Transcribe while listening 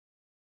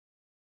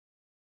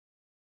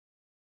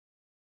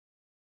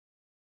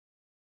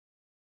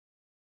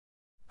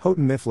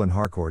Houghton Mifflin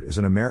Harcourt is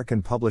an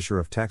American publisher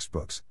of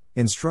textbooks,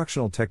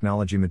 instructional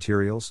technology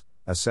materials,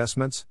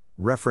 assessments,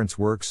 reference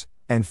works,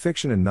 and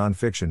fiction and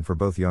nonfiction for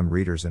both young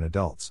readers and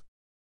adults.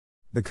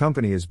 The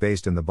company is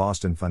based in the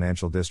Boston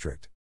Financial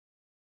District.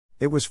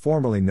 It was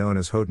formerly known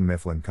as Houghton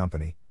Mifflin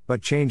Company,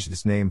 but changed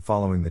its name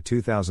following the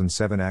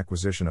 2007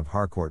 acquisition of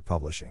Harcourt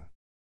Publishing.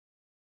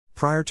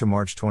 Prior to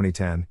March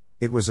 2010,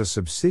 it was a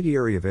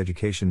subsidiary of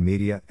Education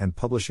Media and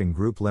Publishing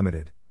Group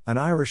Limited, an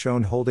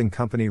Irish-owned holding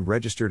company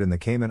registered in the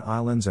Cayman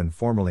Islands and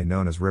formerly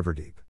known as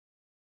Riverdeep.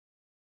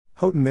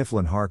 Houghton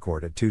Mifflin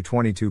Harcourt at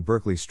 222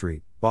 Berkeley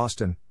Street,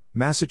 Boston,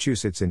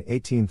 Massachusetts in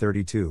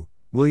 1832,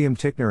 William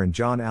Ticknor and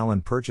John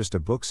Allen purchased a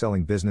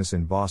book-selling business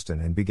in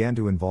Boston and began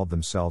to involve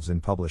themselves in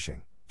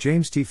publishing.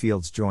 James T.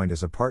 Fields joined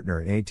as a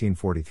partner in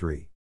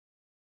 1843.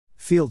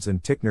 Fields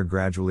and Ticknor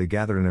gradually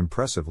gathered an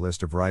impressive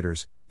list of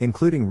writers,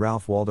 including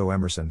Ralph Waldo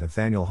Emerson,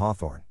 Nathaniel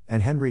Hawthorne,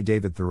 and Henry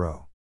David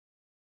Thoreau.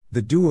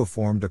 The duo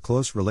formed a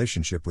close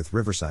relationship with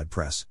Riverside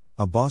Press,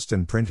 a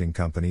Boston printing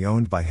company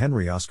owned by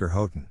Henry Oscar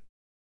Houghton.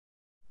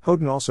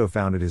 Houghton also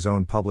founded his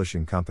own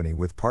publishing company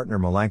with partner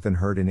Melancthon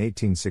Hurd in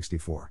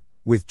 1864,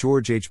 with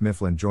George H.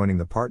 Mifflin joining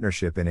the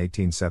partnership in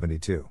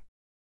 1872.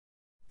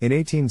 In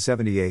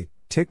 1878,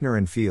 Ticknor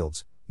and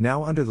Fields,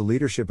 now under the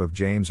leadership of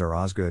James R.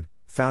 Osgood,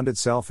 found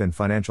itself in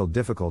financial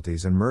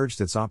difficulties and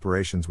merged its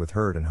operations with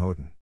Hurd and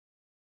Houghton.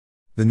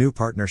 The new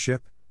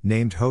partnership,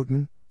 named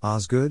Houghton,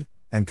 Osgood,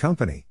 and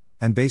Company,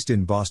 and based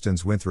in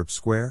Boston's Winthrop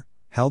Square,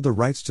 held the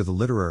rights to the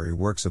literary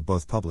works of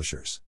both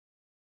publishers.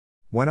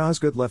 When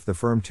Osgood left the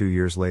firm 2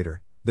 years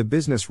later, the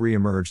business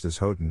re-emerged as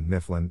Houghton,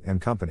 Mifflin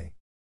and Company.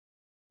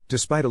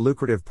 Despite a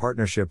lucrative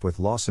partnership with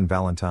Lawson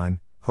Valentine,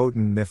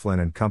 Houghton, Mifflin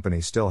and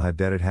Company still had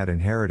debt it had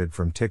inherited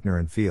from Ticknor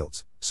and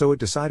Fields, so it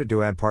decided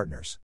to add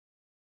partners.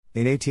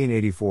 In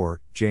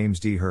 1884, James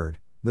D. Hurd,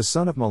 the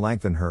son of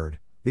Melancthon Hurd,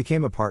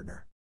 became a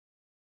partner.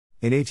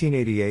 In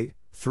 1888,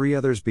 3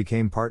 others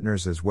became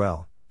partners as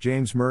well,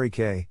 James Murray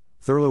Kay,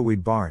 Thurlow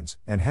Weed Barnes,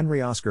 and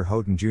Henry Oscar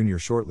Houghton Jr.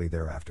 shortly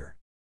thereafter.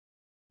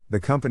 The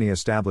company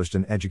established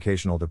an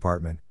educational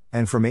department,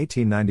 and from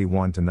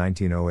 1891 to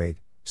 1908,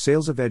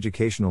 sales of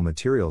educational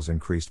materials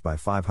increased by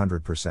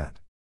 500%.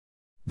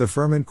 The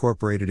firm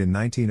incorporated in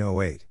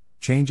 1908,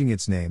 changing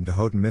its name to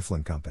Houghton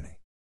Mifflin Company.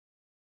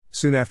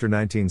 Soon after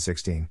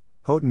 1916,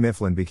 Houghton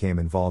Mifflin became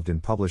involved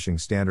in publishing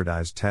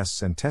standardized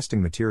tests and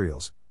testing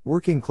materials,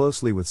 working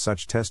closely with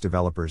such test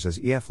developers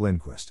as E. F.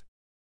 Lindquist.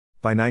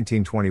 By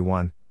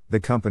 1921,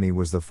 the company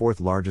was the 4th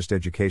largest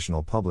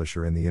educational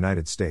publisher in the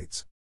United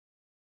States.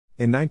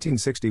 In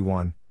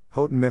 1961,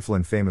 Houghton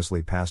Mifflin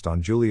famously passed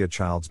on Julia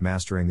Child's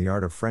Mastering the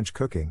Art of French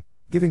Cooking,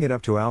 giving it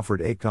up to Alfred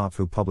A. Knopf,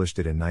 who published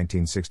it in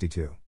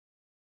 1962.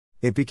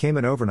 It became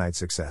an overnight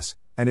success,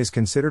 and is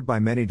considered by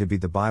many to be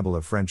the Bible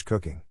of French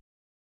cooking.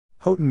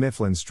 Houghton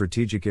Mifflin's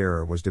strategic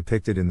error was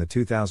depicted in the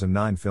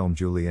 2009 film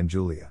Julie and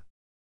Julia.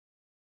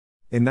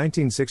 In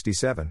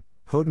 1967,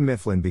 Houghton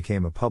Mifflin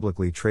became a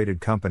publicly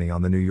traded company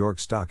on the New York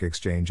Stock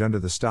Exchange under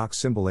the stock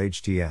symbol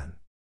HTN.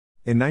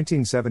 In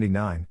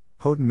 1979,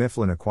 Houghton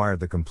Mifflin acquired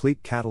the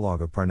complete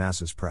catalog of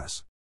Parnassus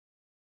Press,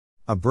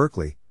 a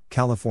Berkeley,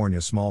 California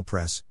small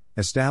press,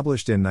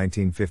 established in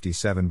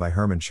 1957 by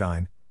Herman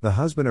Schein, the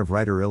husband of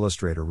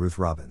writer-illustrator Ruth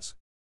Robbins.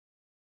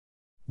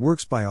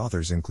 Works by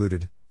authors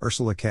included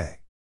Ursula K.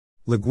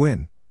 Le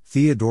Guin,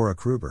 Theodora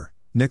Kruber,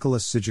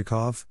 Nicholas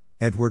Sijikov,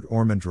 Edward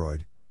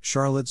Ormondroyd,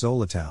 Charlotte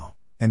Zolotow,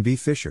 and B.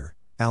 Fisher,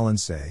 Alan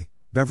Say,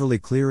 Beverly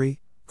Cleary,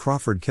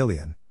 Crawford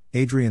Killian,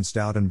 Adrian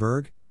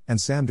Stoudenberg,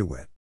 and Sam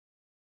DeWitt.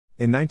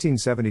 In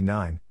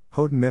 1979,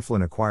 Houghton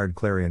Mifflin acquired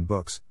Clarion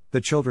Books,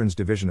 the children's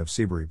division of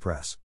Seabury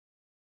Press.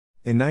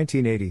 In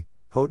 1980,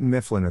 Houghton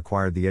Mifflin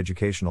acquired the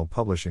educational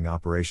publishing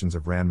operations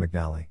of Rand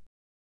McNally.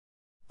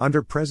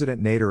 Under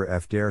President Nader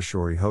F.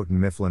 Dershowri, Houghton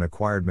Mifflin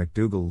acquired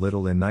McDougall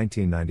Little in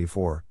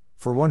 1994,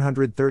 for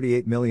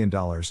 $138 million,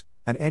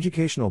 an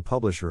educational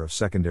publisher of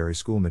secondary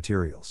school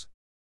materials.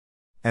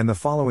 And the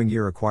following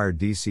year acquired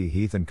D.C.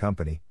 Heath &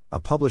 Company, a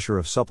publisher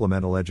of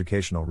supplemental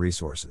educational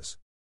resources.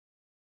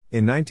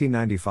 In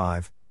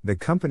 1995, the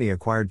company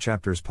acquired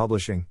Chapters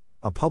Publishing,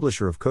 a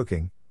publisher of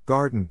cooking,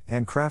 garden,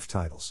 and craft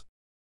titles.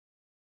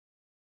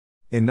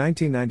 In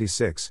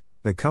 1996,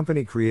 the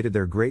company created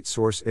their Great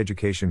Source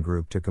Education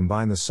Group to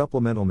combine the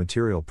supplemental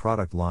material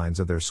product lines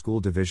of their school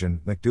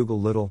division,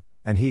 McDougall Little,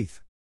 and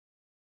Heath.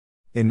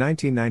 In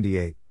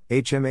 1998,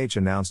 HMH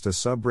announced a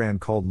sub-brand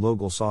called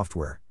Logal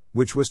Software,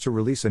 which was to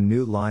release a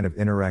new line of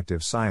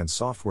interactive science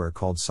software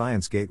called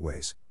Science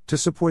Gateways, to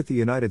support the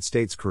United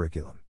States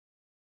curriculum.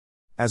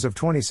 As of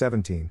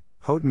 2017,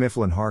 Houghton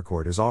Mifflin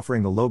Harcourt is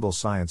offering the Logal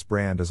Science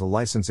brand as a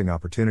licensing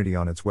opportunity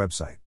on its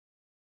website.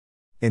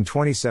 In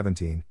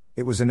 2017,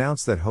 it was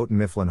announced that Houghton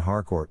Mifflin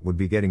Harcourt would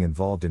be getting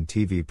involved in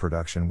TV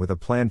production with a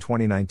planned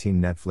 2019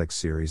 Netflix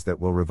series that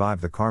will revive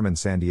the Carmen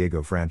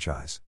Sandiego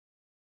franchise.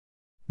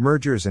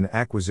 Mergers and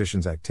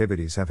acquisitions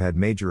activities have had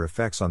major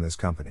effects on this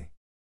company.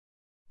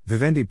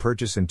 Vivendi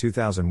purchase in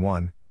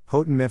 2001,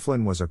 Houghton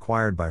Mifflin was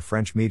acquired by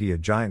French media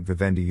giant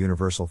Vivendi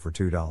Universal for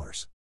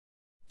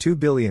 $2.2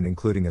 billion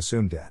including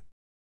assumed debt.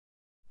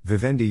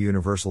 Vivendi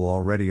Universal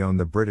already owned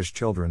the British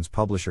children's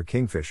publisher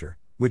Kingfisher,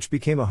 which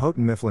became a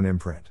Houghton Mifflin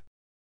imprint.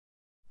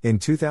 In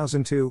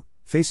 2002,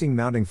 facing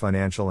mounting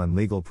financial and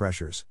legal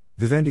pressures,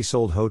 Vivendi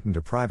sold Houghton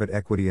to private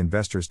equity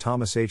investors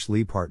Thomas H.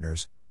 Lee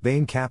Partners,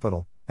 Bain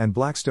Capital, and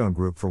Blackstone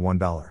Group for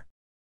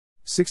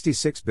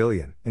 $1.66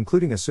 billion,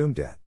 including assumed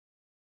debt.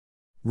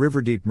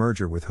 Riverdeep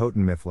merger with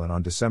Houghton Mifflin.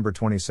 On December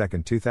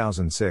 22,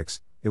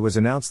 2006, it was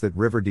announced that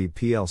Riverdeep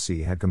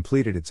plc had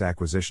completed its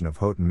acquisition of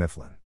Houghton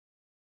Mifflin.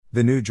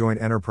 The new joint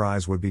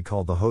enterprise would be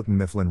called the Houghton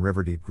Mifflin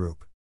Riverdeep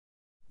Group.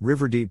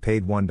 Riverdeep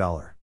paid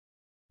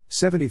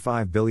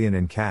 $1.75 billion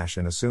in cash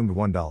and assumed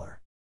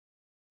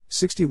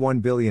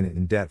 $1.61 billion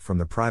in debt from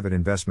the private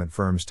investment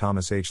firms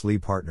Thomas H. Lee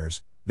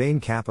Partners, Bain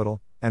Capital,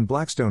 and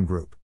Blackstone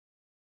Group.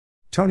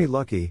 Tony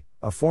Luckey,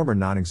 a former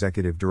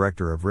non-executive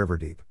director of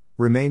Riverdeep,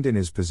 remained in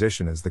his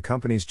position as the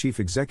company's chief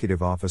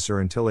executive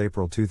officer until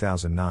April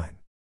 2009.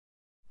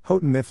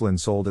 Houghton Mifflin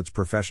sold its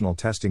professional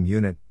testing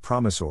unit,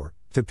 Promisor,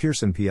 to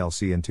Pearson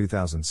plc in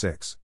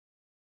 2006.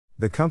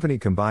 The company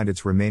combined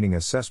its remaining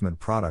assessment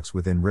products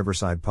within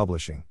Riverside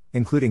Publishing,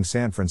 including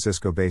San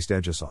Francisco-based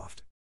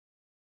Edgesoft.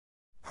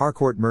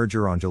 Harcourt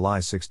merger. On July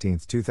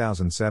 16,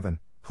 2007,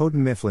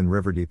 Houghton Mifflin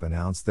Riverdeep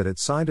announced that it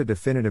signed a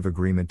definitive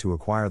agreement to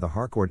acquire the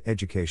Harcourt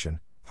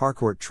Education,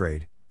 Harcourt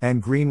Trade,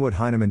 and Greenwood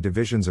Heinemann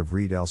divisions of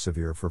Reed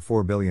Elsevier for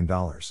 $4 billion.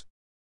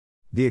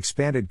 The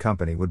expanded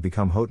company would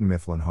become Houghton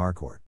Mifflin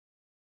Harcourt.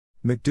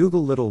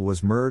 McDougall Little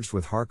was merged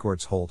with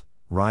Harcourt's Holt,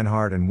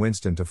 Reinhardt and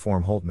Winston to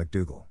form Holt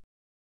McDougall.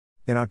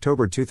 In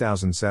October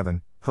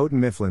 2007, Houghton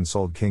Mifflin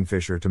sold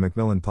Kingfisher to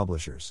Macmillan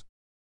Publishers.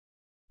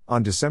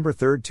 On December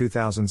 3,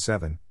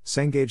 2007,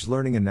 Cengage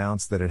Learning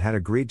announced that it had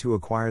agreed to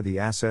acquire the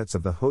assets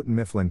of the Houghton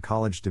Mifflin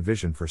College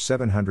Division for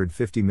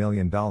 $750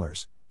 million,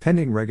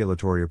 pending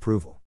regulatory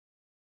approval.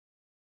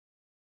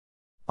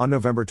 On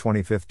November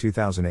 25,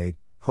 2008,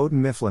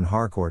 Houghton Mifflin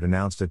Harcourt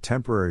announced a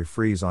temporary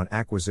freeze on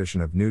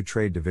acquisition of new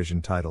trade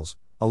division titles,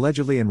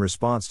 allegedly in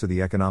response to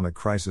the economic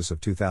crisis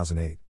of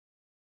 2008.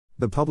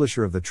 The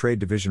publisher of the trade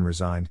division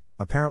resigned,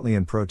 apparently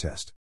in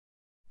protest.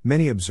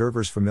 Many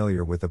observers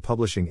familiar with the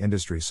publishing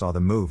industry saw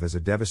the move as a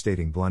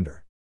devastating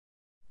blunder.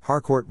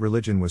 Harcourt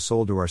Religion was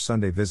sold to Our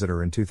Sunday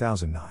Visitor in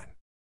 2009.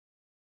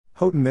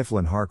 Houghton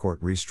Mifflin Harcourt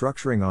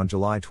restructuring. On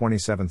July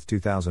 27,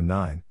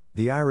 2009,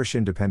 the Irish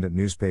Independent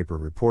newspaper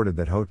reported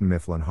that Houghton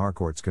Mifflin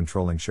Harcourt's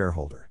controlling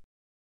shareholder,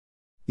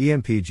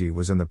 EMPG,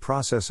 was in the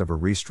process of a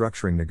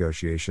restructuring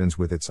negotiations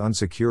with its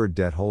unsecured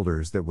debt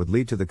holders that would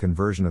lead to the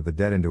conversion of the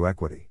debt into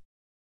equity.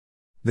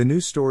 The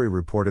news story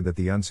reported that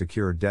the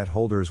unsecured debt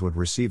holders would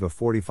receive a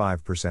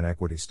 45%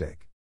 equity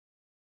stake.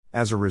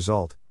 As a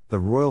result, the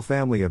royal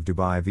family of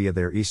Dubai via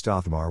their East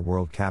Othmar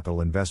World Capital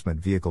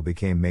investment vehicle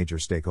became major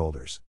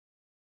stakeholders.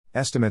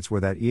 Estimates were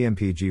that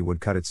EMPG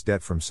would cut its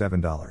debt from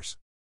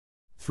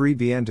 $7.3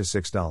 billion to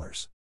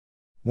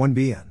 $6.1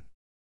 billion.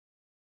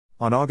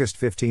 On August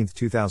 15,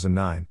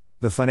 2009,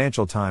 the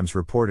Financial Times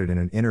reported in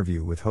an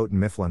interview with Houghton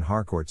Mifflin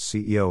Harcourt's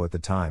CEO at the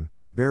time,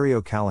 Barry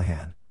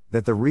O'Callaghan,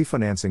 that the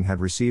refinancing had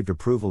received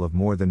approval of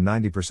more than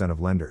 90% of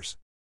lenders.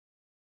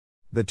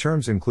 The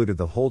terms included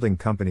the holding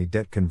company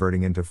debt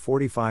converting into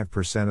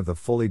 45% of the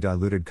fully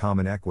diluted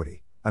common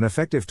equity, an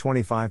effective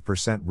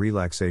 25%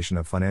 relaxation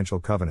of financial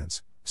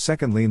covenants,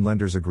 second lien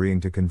lenders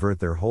agreeing to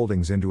convert their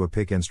holdings into a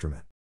PIK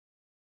instrument,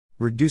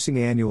 reducing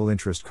annual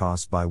interest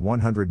costs by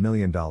 $100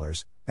 million,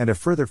 and a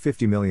further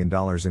 $50 million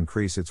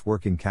increase its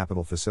working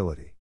capital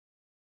facility.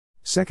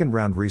 Second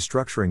round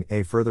restructuring.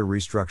 A further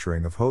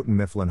restructuring of Houghton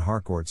Mifflin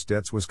Harcourt's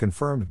debts was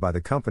confirmed by the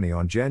company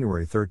on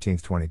January 13,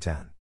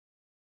 2010.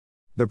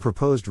 The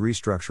proposed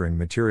restructuring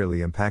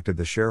materially impacted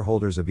the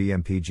shareholders of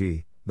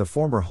EMPG, the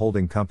former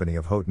holding company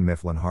of Houghton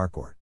Mifflin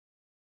Harcourt.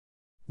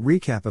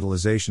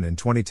 Recapitalization. In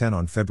 2010.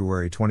 On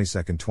February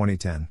 22,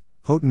 2010,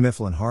 Houghton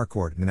Mifflin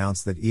Harcourt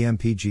announced that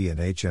EMPG and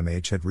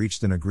HMH had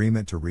reached an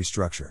agreement to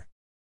restructure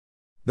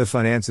the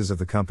finances of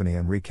the company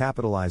and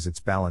recapitalize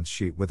its balance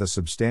sheet with a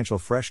substantial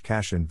fresh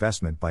cash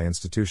investment by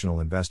institutional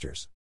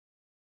investors.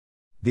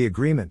 The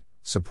agreement,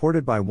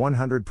 supported by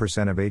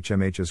 100% of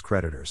HMH's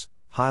creditors,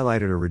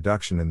 highlighted a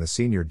reduction in the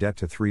senior debt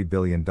to $3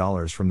 billion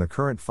from the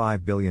current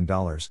 $5 billion,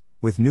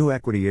 with new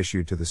equity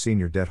issued to the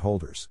senior debt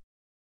holders.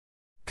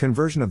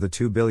 Conversion of the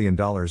 $2 billion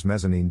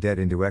mezzanine debt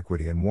into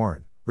equity and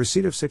warrant,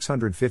 receipt of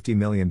 $650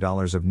 million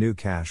of new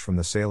cash from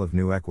the sale of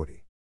new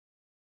equity.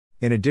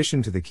 In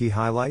addition to the key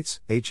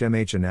highlights,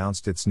 HMH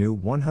announced its new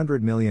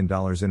 $100 million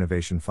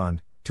innovation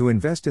fund, to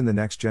invest in the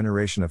next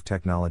generation of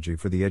technology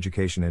for the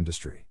education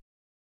industry.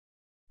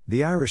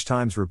 The Irish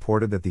Times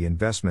reported that the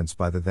investments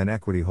by the then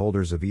equity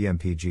holders of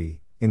EMPG,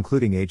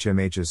 including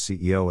HMH's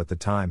CEO at the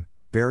time,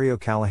 Barry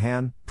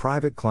O'Callaghan,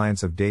 private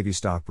clients of Davy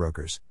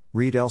Stockbrokers,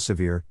 Reed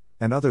Elsevier,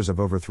 and others of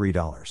over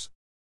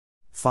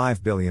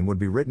 $3.5 billion would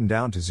be written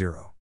down to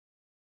zero.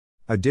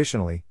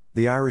 Additionally,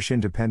 the Irish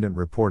Independent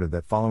reported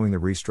that following the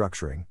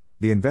restructuring,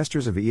 the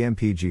investors of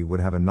EMPG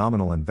would have a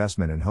nominal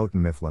investment in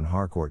Houghton Mifflin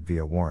Harcourt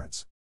via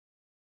warrants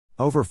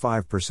over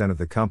 5% of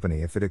the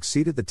company if it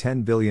exceeded the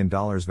 $10 billion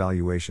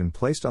valuation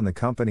placed on the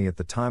company at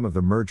the time of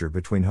the merger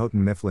between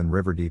Houghton Mifflin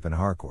Riverdeep and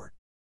Harcourt.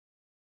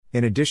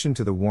 In addition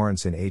to the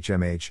warrants in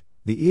HMH,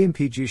 the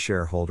EMPG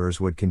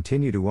shareholders would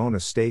continue to own a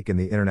stake in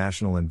the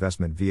International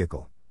Investment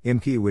Vehicle,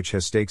 IMKI, which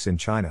has stakes in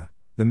China,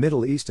 the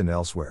Middle East and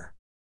elsewhere.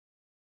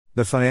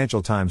 The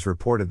Financial Times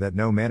reported that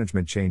no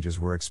management changes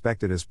were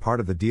expected as part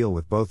of the deal,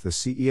 with both the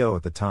CEO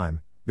at the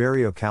time,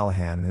 Barry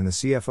O'Callaghan, and the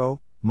CFO,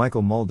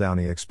 Michael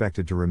Muldowney,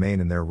 expected to remain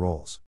in their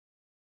roles.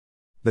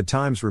 The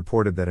Times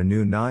reported that a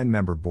new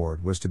 9-member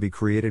board was to be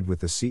created, with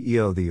the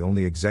CEO the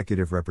only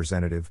executive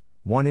representative,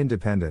 1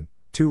 independent,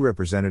 2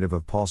 representative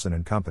of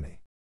Paulson &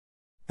 Company,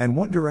 and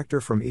 1 director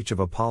from each of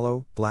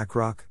Apollo,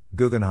 BlackRock,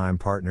 Guggenheim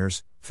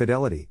Partners,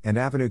 Fidelity, and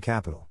Avenue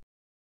Capital.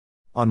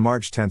 On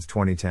March 10,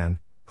 2010,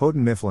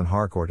 Houghton Mifflin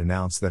Harcourt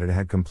announced that it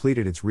had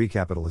completed its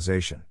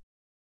recapitalization.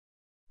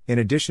 In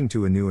addition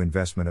to a new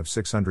investment of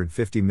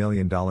 $650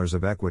 million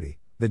of equity,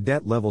 the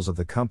debt levels of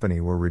the company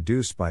were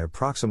reduced by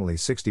approximately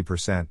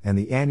 60% and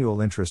the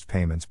annual interest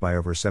payments by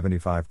over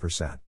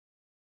 75%.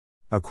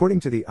 According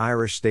to the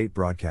Irish state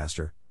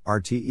broadcaster,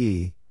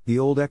 RTE, the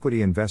old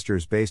equity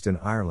investors based in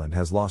Ireland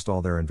has lost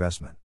all their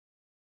investment.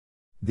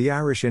 The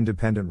Irish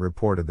Independent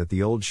reported that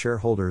the old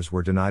shareholders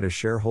were denied a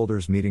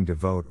shareholders' meeting to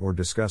vote or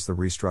discuss the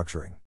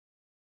restructuring.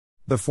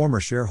 The former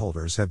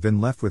shareholders have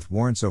been left with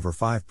warrants over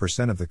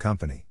 5% of the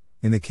company,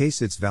 in the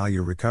case its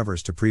value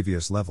recovers to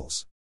previous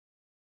levels.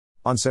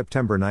 On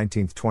September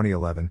 19,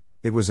 2011,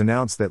 it was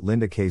announced that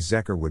Linda K.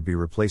 Zecker would be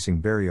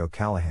replacing Barry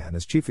O'Callaghan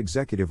as Chief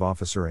Executive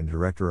Officer and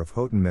Director of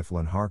Houghton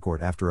Mifflin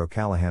Harcourt after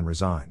O'Callaghan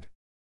resigned.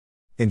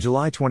 In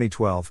July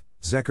 2012,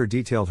 Zecker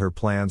detailed her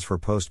plans for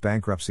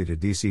post-bankruptcy to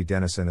D.C.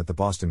 Dennison at the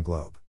Boston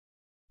Globe.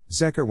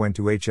 Zecker went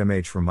to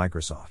HMH from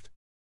Microsoft.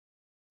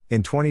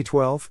 In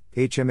 2012,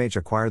 HMH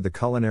acquired the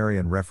culinary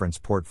and reference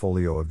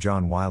portfolio of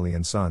John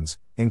Wiley & Sons,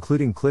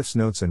 including Cliff's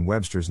Notes and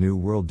Webster's New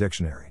World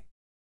Dictionary.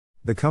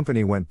 The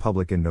company went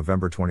public in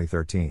November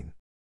 2013.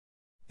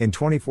 In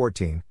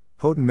 2014,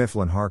 Houghton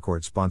Mifflin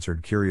Harcourt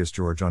sponsored Curious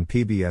George on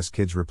PBS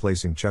Kids,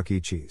 replacing Chuck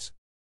E. Cheese.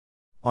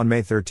 On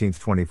May 13,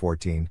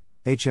 2014,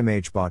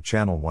 HMH bought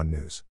Channel One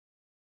News.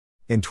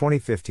 In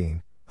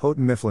 2015,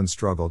 Houghton Mifflin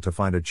struggled to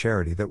find a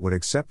charity that would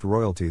accept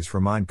royalties for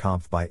Mein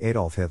Kampf by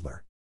Adolf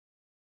Hitler.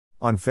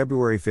 On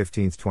February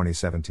 15,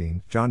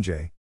 2017, John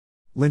J.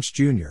 Lynch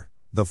Jr.,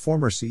 the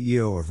former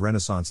CEO of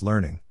Renaissance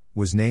Learning,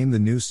 was named the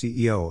new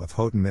CEO of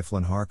Houghton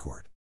Mifflin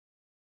Harcourt.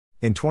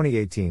 In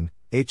 2018,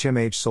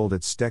 HMH sold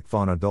its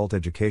Steckvon adult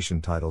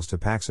education titles to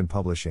Paxson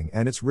Publishing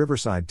and its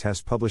Riverside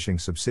Test Publishing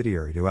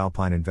subsidiary to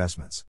Alpine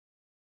Investments.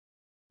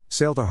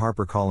 Sale to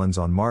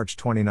HarperCollins. On March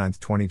 29,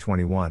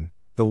 2021,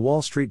 The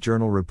Wall Street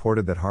Journal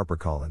reported that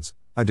HarperCollins,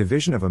 a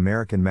division of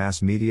American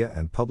mass media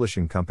and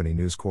publishing company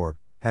News Corp,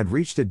 had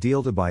reached a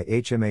deal to buy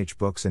HMH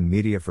Books and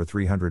Media for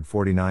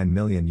 $349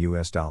 million.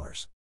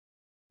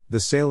 The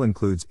sale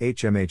includes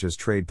HMH's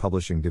trade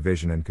publishing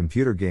division and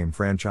computer game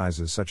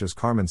franchises such as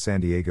Carmen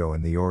Sandiego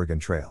and The Oregon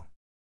Trail.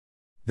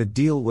 The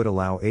deal would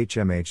allow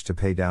HMH to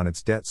pay down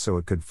its debt so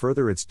it could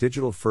further its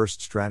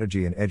digital-first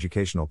strategy in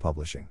educational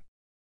publishing.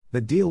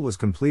 The deal was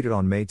completed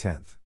on May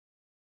 10.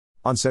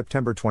 On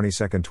September 22,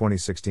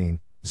 2016,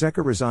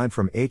 Zecker resigned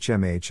from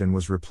HMH and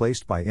was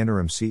replaced by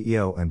interim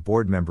CEO and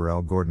board member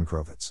L. Gordon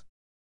Krovitz.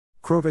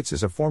 Krovitz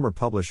is a former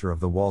publisher of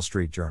The Wall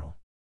Street Journal.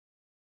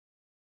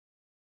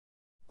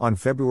 On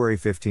February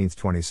 15,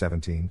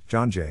 2017,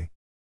 John J.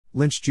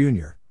 Lynch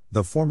Jr.,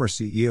 the former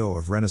CEO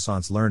of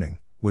Renaissance Learning,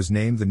 was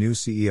named the new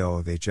CEO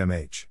of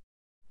HMH.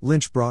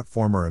 Lynch brought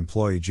former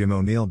employee Jim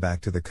O'Neill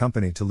back to the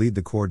company to lead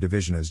the core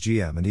division as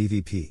GM and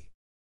EVP.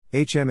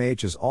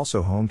 HMH is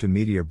also home to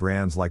media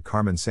brands like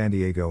Carmen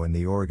Sandiego and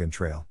The Oregon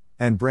Trail,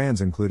 and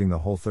brands including the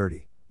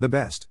Whole30, The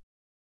Best,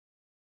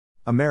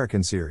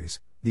 American Series,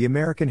 The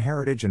American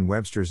Heritage and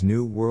Webster's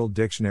New World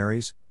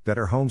Dictionaries,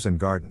 Better Homes and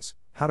Gardens,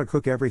 How to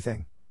Cook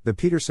Everything, the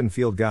Peterson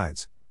Field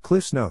Guides,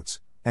 Cliff's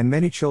Notes, and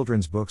many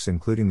children's books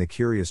including the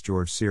Curious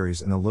George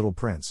series and The Little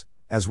Prince,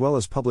 as well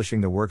as publishing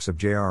the works of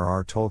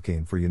J.R.R.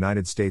 Tolkien for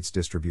United States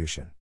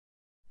distribution.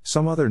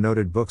 Some other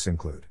noted books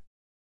include.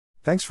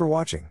 Thanks for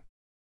watching.